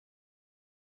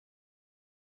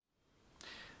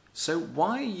So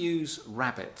why use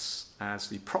rabbits as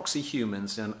the proxy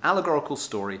humans in an allegorical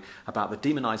story about the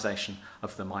demonization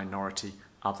of the minority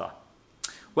other?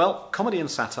 Well, comedy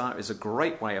and satire is a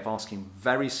great way of asking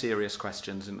very serious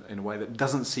questions in a way that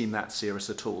doesn't seem that serious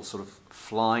at all, sort of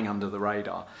flying under the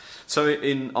radar. So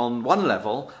on one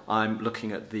level, I'm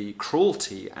looking at the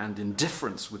cruelty and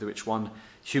indifference with which one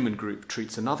human group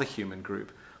treats another human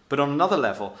group. But on another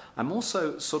level, I'm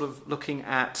also sort of looking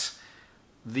at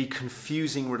the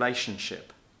confusing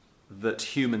relationship that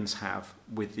humans have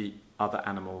with the other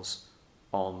animals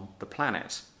on the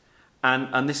planet.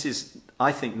 And this is,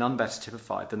 I think, none better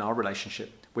typified than our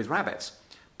relationship with rabbits.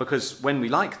 Because when we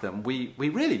like them, we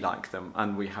really like them,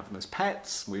 and we have them as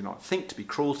pets. We don't think to be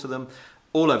cruel to them.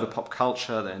 All over pop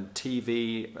culture, then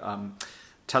TV,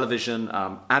 television,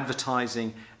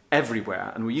 advertising,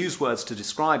 everywhere. And we use words to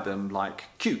describe them like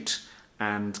cute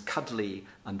and cuddly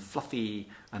and fluffy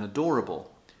and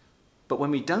adorable. But when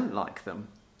we don't like them,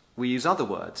 we use other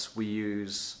words. We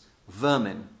use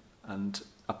vermin and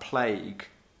a plague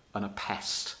and a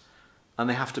pest. And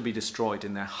they have to be destroyed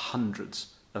in their hundreds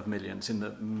of millions in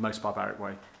the most barbaric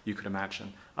way you could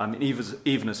imagine. I mean,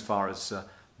 even as far as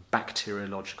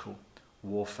bacteriological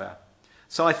warfare.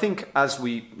 So I think as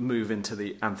we move into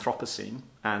the Anthropocene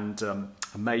and a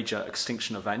major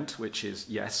extinction event, which is,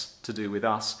 yes, to do with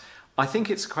us, I think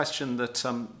it's a question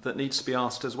that needs to be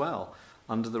asked as well,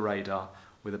 under the radar,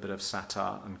 with a bit of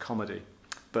satire and comedy.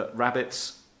 But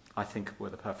rabbits, I think, were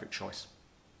the perfect choice.